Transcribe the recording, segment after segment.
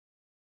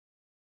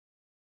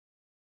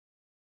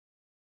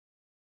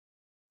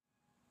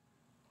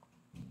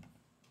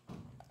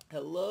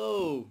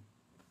Hello,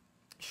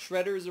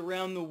 shredders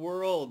around the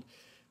world.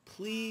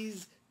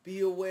 Please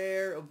be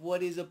aware of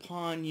what is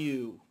upon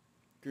you.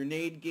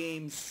 Grenade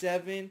Game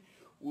 7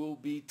 will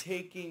be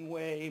taking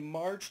way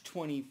March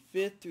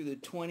 25th through the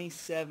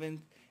 27th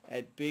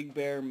at Big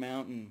Bear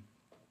Mountain.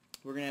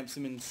 We're going to have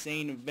some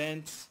insane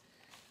events.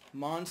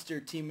 Monster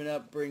teaming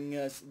up, bringing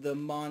us the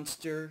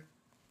Monster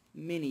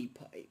Mini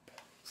Pipe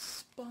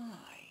Spine.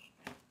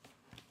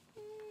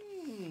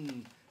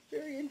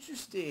 Very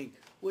interesting.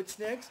 What's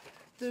next?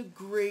 The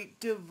Great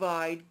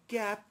Divide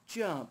Gap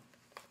Jump.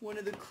 One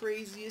of the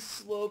craziest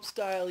slope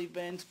style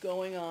events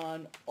going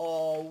on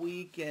all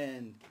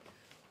weekend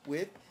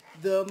with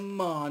the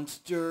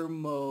Monster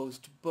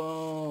Most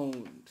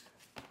Boned.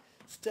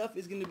 Stuff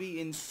is going to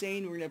be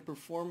insane. We're going to have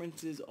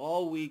performances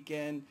all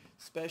weekend.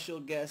 Special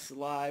guests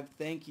live.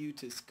 Thank you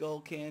to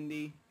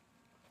Skullcandy.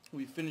 We'll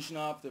be finishing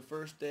off the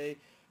first day,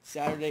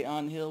 Saturday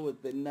on hill,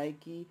 with the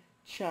Nike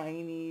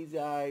Chinese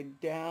Eye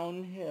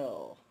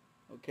downhill.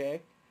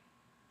 Okay?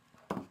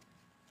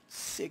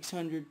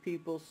 600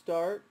 people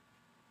start.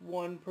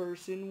 One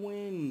person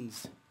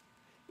wins.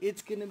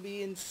 It's going to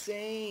be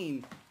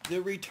insane.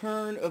 The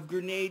return of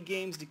Grenade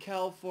Games to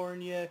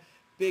California.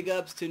 Big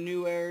ups to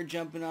New Era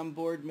jumping on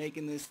board,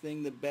 making this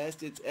thing the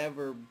best it's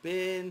ever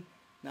been.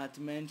 Not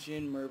to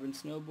mention Mervin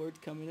Snowboard's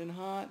coming in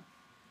hot.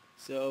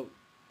 So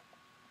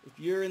if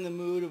you're in the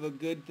mood of a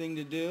good thing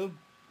to do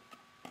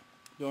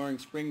during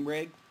spring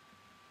break,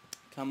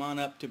 come on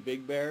up to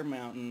Big Bear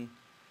Mountain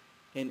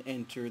and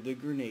enter the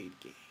Grenade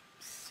Games.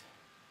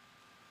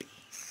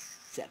 Peace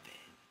 7.